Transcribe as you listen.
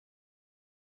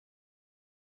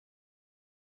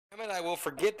I will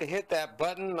forget to hit that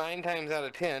button 9 times out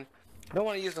of 10. I don't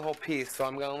want to use the whole piece, so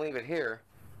I'm going to leave it here.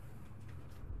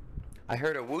 I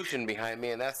heard a whooshing behind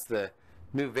me, and that's the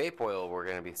new vape oil we're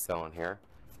going to be selling here.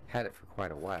 Had it for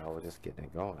quite a while. We're just getting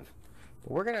it going.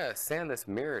 But we're going to sand this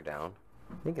mirror down.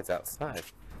 I think it's outside.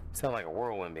 It sounded like a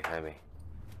whirlwind behind me.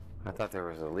 I thought there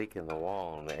was a leak in the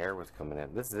wall and the air was coming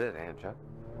in. This is it, Chuck.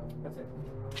 That's it.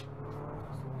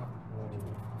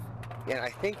 Yeah, I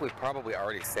think we probably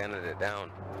already sanded it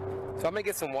down. So I'm going to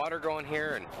get some water going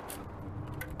here and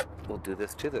we'll do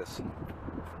this to this.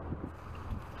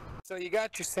 So you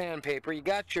got your sandpaper, you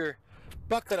got your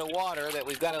bucket of water that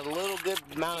we've got a little good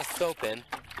amount of soap in.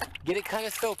 Get it kind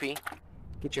of soapy.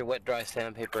 Get your wet dry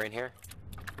sandpaper in here.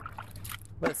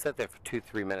 Let it sit there for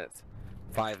 2-3 minutes,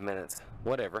 5 minutes,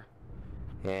 whatever.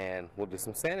 And we'll do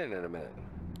some sanding in a minute.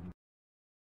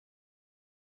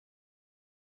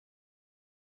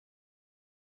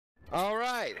 All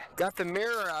right, got the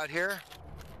mirror out here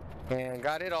and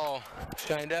got it all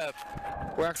shined up.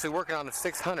 We're actually working on the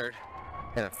 600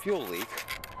 and a fuel leak,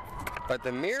 but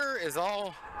the mirror is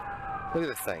all, look at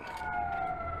this thing.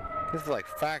 This is like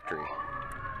factory.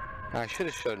 I should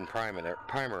have showed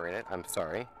primer in it, I'm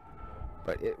sorry,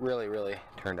 but it really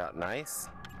turned out nice.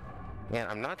 And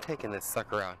I'm not taking this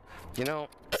sucker out. You know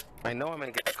I'm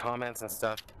gonna get comments and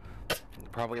stuff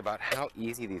probably about how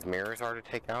easy these mirrors are to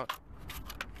take out.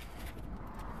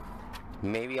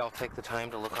 Maybe I'll take the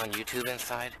time to look on YouTube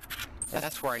inside.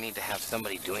 That's where I need to have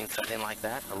somebody doing something like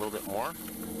that a little bit more.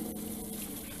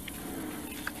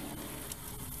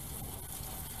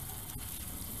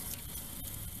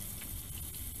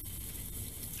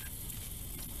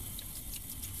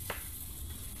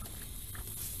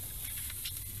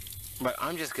 But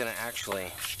I'm just gonna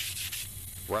actually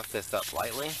rough this up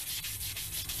lightly.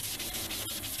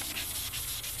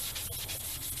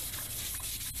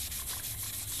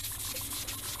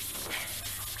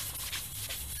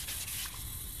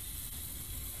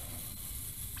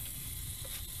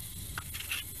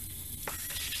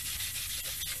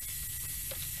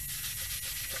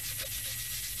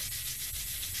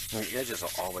 The edges will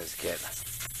always get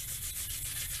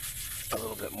a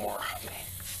little bit more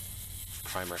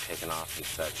primer taken off and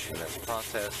such in this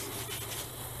process.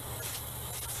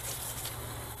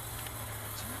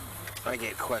 I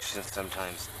get questions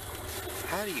sometimes.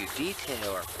 How do you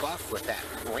detail or buff with that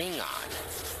ring on?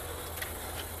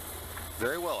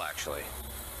 Very well, actually.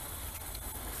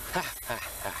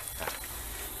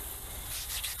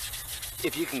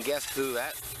 If you can guess who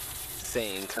that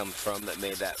saying comes from that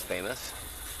made that famous,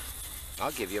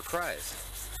 I'll give you a prize.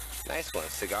 Nice one.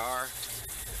 Cigar,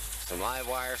 some live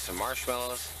wire, some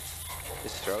marshmallows.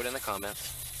 Just throw it in the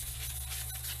comments.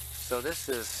 So this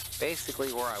is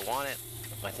basically where I want it.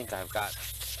 I think I've got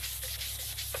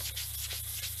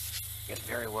it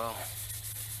very well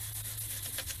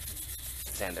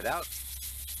sanded out.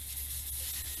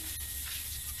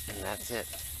 And that's it.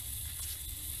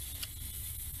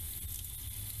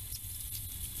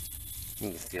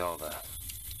 You can see all the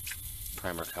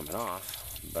primer coming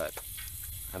off, but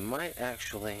I might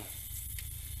actually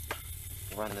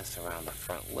run this around the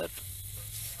front lip,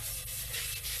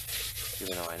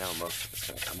 even though I know most of it's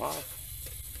going to come off.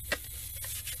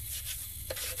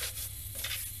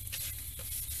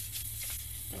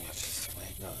 And that's just the way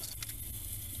it goes.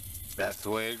 That's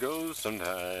the way it goes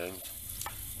sometimes.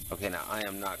 Okay, now I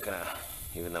am not going to,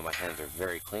 even though my hands are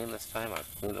very clean this time, I've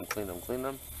cleaned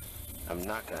them, I'm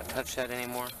not going to touch that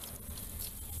anymore.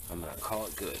 I'm going to call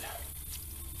it good.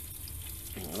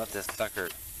 And let this sucker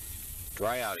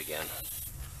dry out again.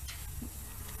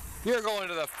 You're going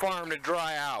to the farm to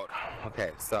dry out.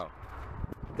 Okay, so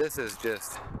this is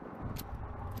just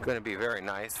going to be very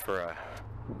nice for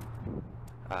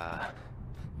a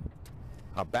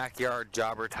backyard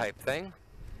jobber type thing.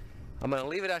 I'm going to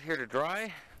leave it out here to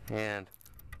dry, and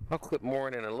I'll clip more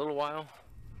in a little while.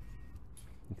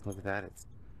 Look at that, it's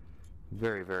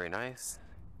very nice.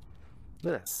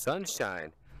 Look at that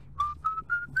sunshine.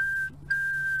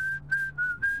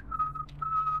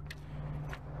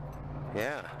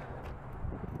 Yeah.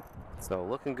 So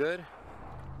looking good.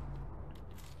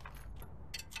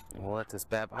 We'll let this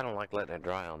bad. I don't like letting it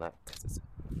dry on that because it's a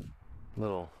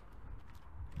little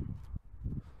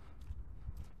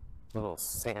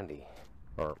sandy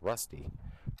or rusty.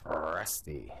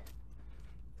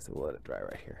 So we'll let it dry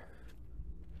right here.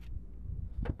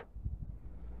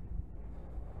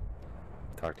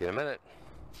 Talk to you in a minute.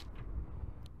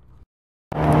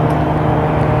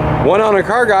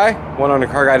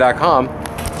 OneOwnerCarGuy.com.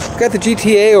 Got the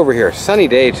GTA over here. Sunny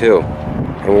day too.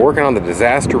 And we're working on the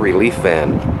disaster relief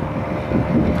van.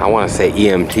 I want to say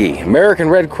EMT. American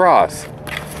Red Cross.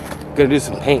 Gonna do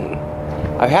some painting.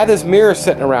 I've had this mirror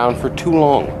sitting around for too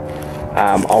long.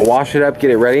 I'll wash it up,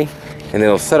 get it ready, and then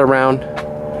it'll sit around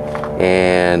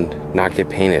and not get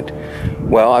painted.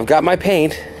 Well, I've got my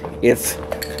paint. It's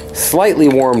slightly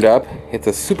warmed up. It's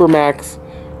a Supermax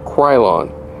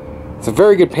Kyrlon. It's a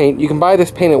very good paint. You can buy this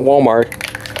paint at Walmart.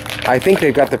 I think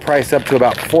they've got the price up to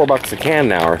about $4 a can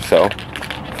now or so,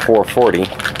 $4.40.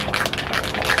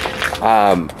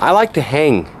 I like to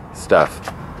hang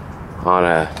stuff on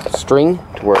a string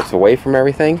to where it's away from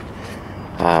everything.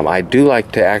 I do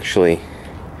like to actually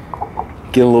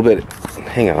get a little bit.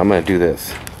 Hang on, I'm going to do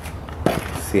this.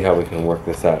 See how we can work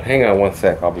this out. Hang on one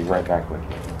sec. I'll be right back with you.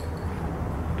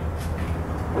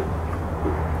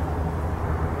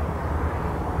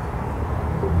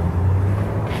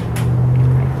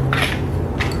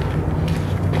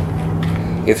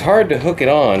 It's hard to hook it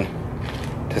on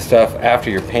to stuff after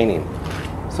you're painting.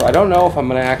 So I don't know if I'm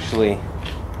going to actually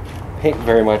paint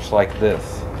very much like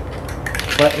this.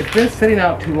 But it's been sitting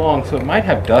out too long, so it might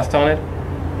have dust on it,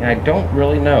 and I don't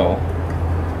really know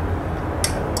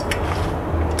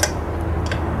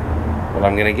what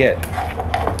I'm going to get.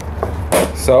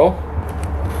 So,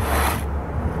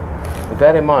 with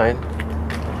that in mind,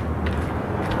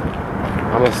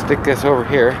 I'm going to stick this over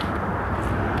here.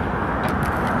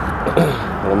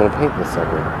 And I'm going to paint this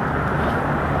sucker.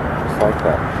 Just like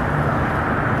that.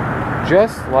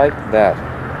 Just like that.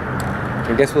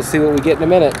 I guess we'll see what we get in a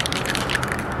minute.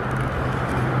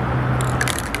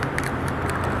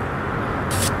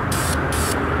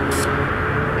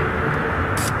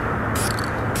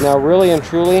 Now, really and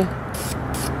truly,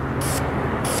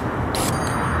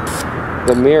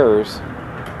 the mirrors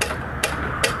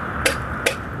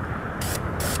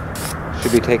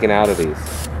should be taken out of these.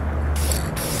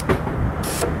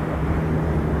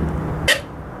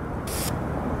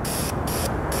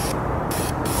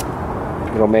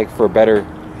 It'll make for a better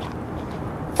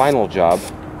final job,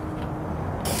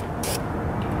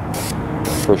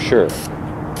 for sure.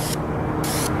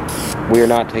 We are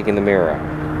not taking the mirror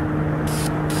out.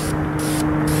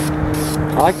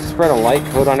 I like to spread a light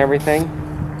coat on everything.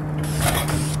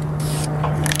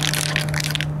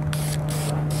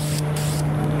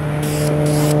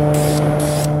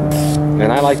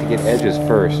 And I like to get edges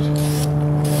first,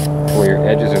 where your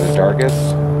edges are the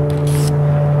darkest.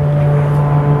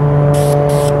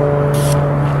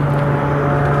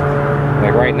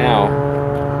 Like right now,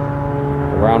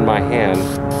 around my hand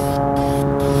is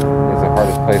the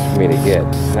hardest place for me to get.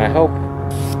 And I hope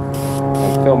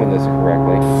I'm filming this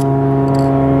correctly.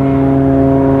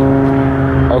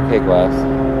 Okay, glass.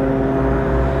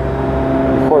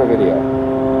 Record a video.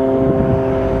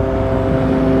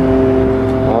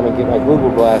 I'm gonna get my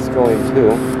Google Glass going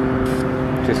too,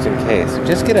 just in case.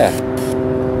 Just get a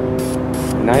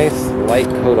nice light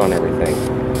coat on everything.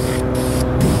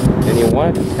 And you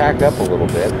want it to tack up a little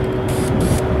bit,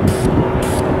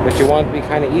 but you want it to be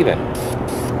kind of even.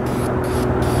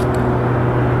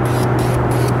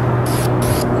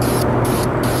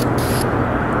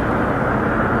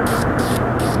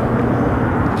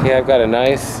 Okay, I've got a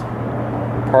nice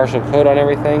partial coat on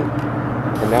everything,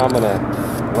 and now I'm going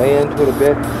to lay into it a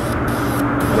bit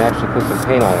and actually put some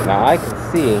paint on it. Now I can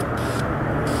see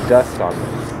dust on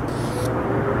this.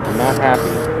 I'm not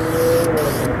happy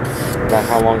about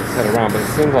how long it's set around, but it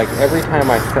seems like every time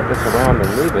I set this around and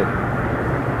leave it,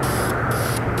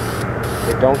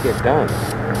 it don't get done.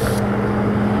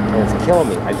 And it's killing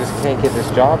me. I just can't get this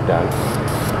job done,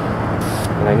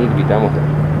 and I need to be done with it.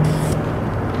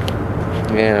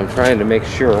 And I'm trying to make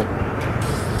sure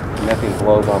nothing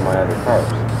blows on my other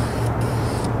cars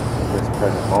at this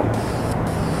present moment.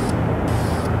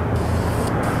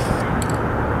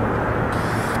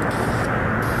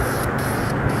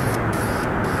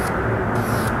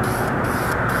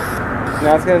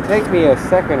 Now it's going to take me a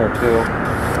second or two.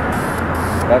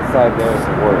 That side there is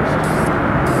the worst.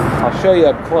 I'll show you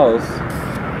up close.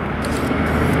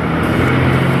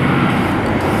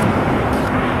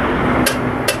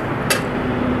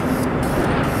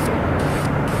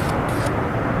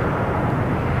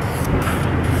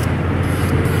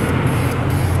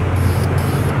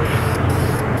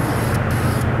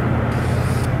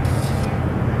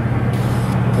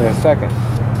 In a second.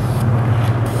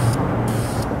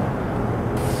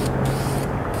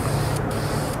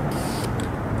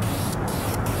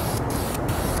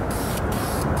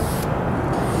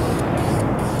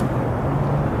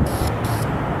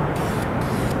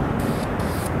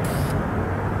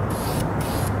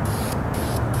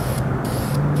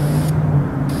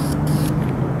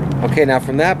 Okay, now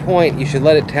from that point, you should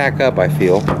let it tack up, I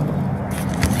feel.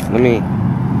 Let me...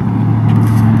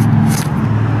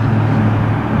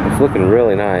 It's looking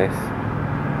really nice.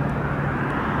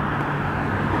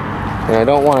 and I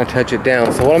don't want to touch it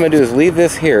down. So what I'm going to do is leave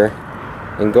this here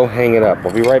and go hang it up.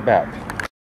 I'll be right back.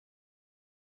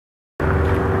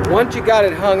 Once you got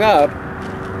it hung up,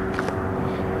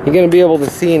 you're going to be able to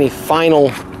see any final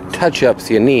touch-ups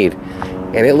you need.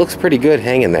 And it looks pretty good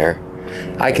hanging there.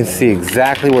 I can see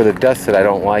exactly where the dust that I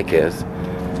don't like is.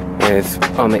 And it's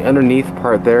on the underneath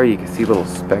part there. You can see little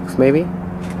specks maybe.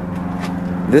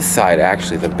 This side,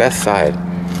 actually, the best side,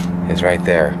 is right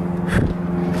there.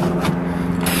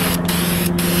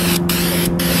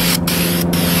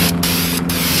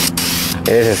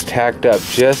 And it has tacked up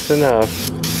just enough.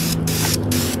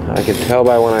 I can tell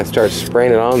by when I start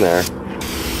spraying it on there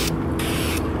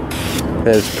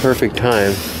that it's perfect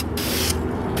time.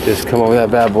 Just come over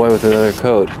that bad boy with another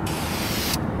coat.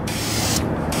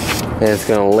 And it's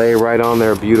gonna lay right on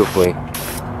there beautifully.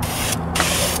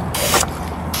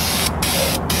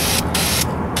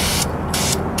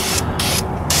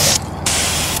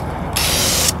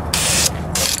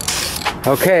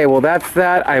 Okay, well that's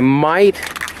that. I might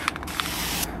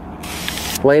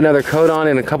lay another coat on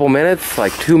in a couple minutes,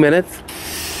 like 2 minutes.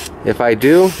 If I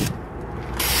do,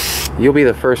 you'll be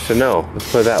the first to know.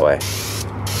 Let's put it that way.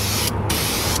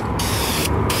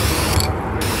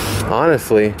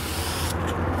 Honestly,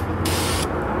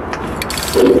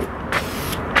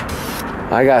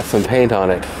 I got some paint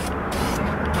on it.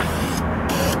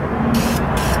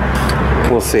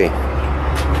 We'll see.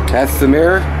 That's the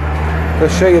mirror.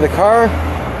 Let's show you the car.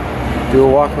 Do a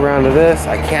walk around to this.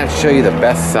 I can't show you the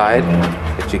best side,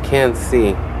 but you can see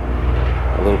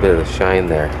a little bit of the shine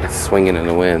there. It's swinging in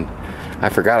the wind. I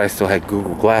forgot I still had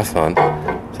Google Glass on,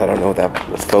 so I don't know what that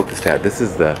was focused at. This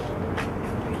is the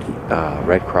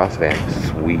Red Cross van.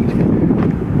 Sweet.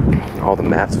 All the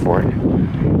mats for it.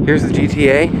 Here's the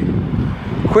GTA.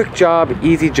 Quick job,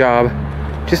 easy job.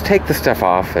 Just take the stuff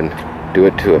off and do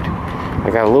it to it.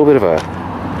 I got a little bit of a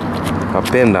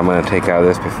bend I'm going to take out of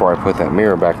this before I put that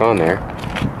mirror back on there.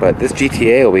 But this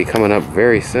GTA will be coming up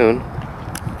very soon.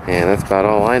 And that's about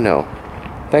all I know.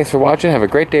 Thanks for watching. Have a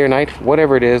great day or night,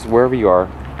 whatever it is, wherever you are.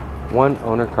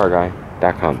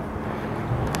 OneOwnerCarGuy.com.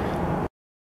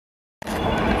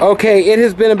 Okay, it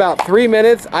has been about 3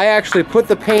 minutes. I actually put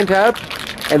the paint up,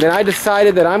 and then I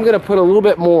decided that I'm going to put a little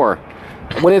bit more.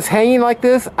 When it's hanging like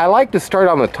this, I like to start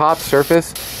on the top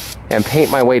surface and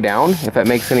paint my way down, if that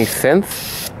makes any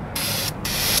sense.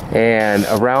 And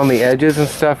around the edges and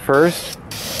stuff first,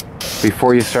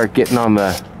 before you start getting on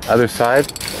the other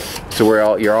side, so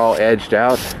where you're all edged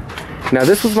out. Now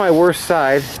this was my worst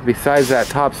side, besides that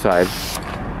top side.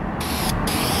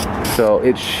 So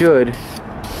it should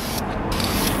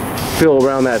fill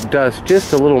around that dust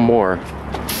just a little more.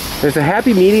 There's a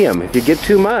happy medium. If you get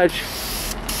too much,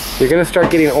 you're gonna start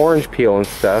getting orange peel and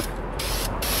stuff,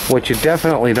 which you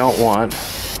definitely don't want.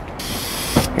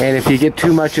 And if you get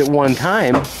too much at one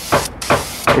time,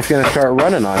 it's gonna start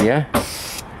running on you,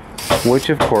 which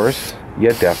of course you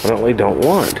definitely don't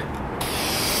want.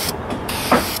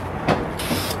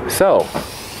 So,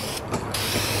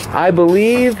 I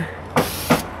believe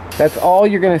that's all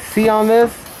you're gonna see on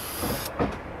this.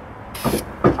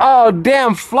 Oh,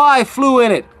 damn fly flew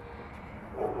in it.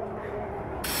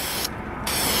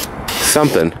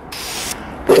 Something.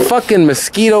 Fucking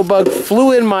mosquito bug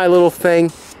flew in my little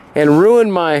thing and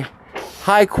ruined my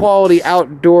high quality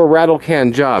outdoor rattle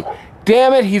can job.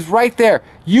 Damn it, he's right there.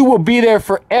 You will be there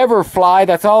forever, fly.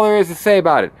 That's all there is to say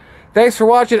about it. Thanks for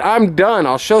watching. I'm done.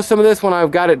 I'll show some of this when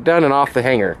I've got it done and off the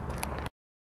hanger.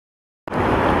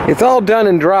 It's all done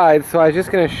and dried, so I was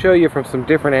just going to show you from some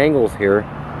different angles here.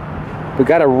 We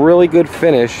got a really good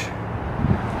finish,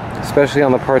 especially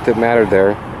on the part that mattered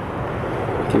there.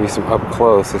 Give you some up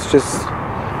close. It's just,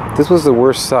 this was the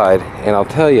worst side, and I'll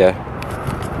tell you,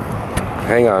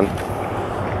 hang on,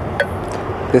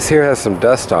 this here has some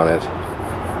dust on it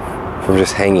from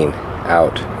just hanging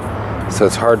out, so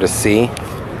it's hard to see.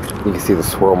 You can see the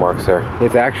swirl marks there.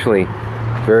 It's actually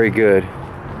very good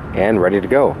and ready to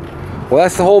go. Well,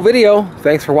 that's the whole video.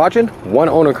 Thanks for watching.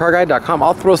 OneOwnerCarGuy.com.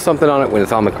 I'll throw something on it when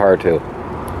it's on the car too.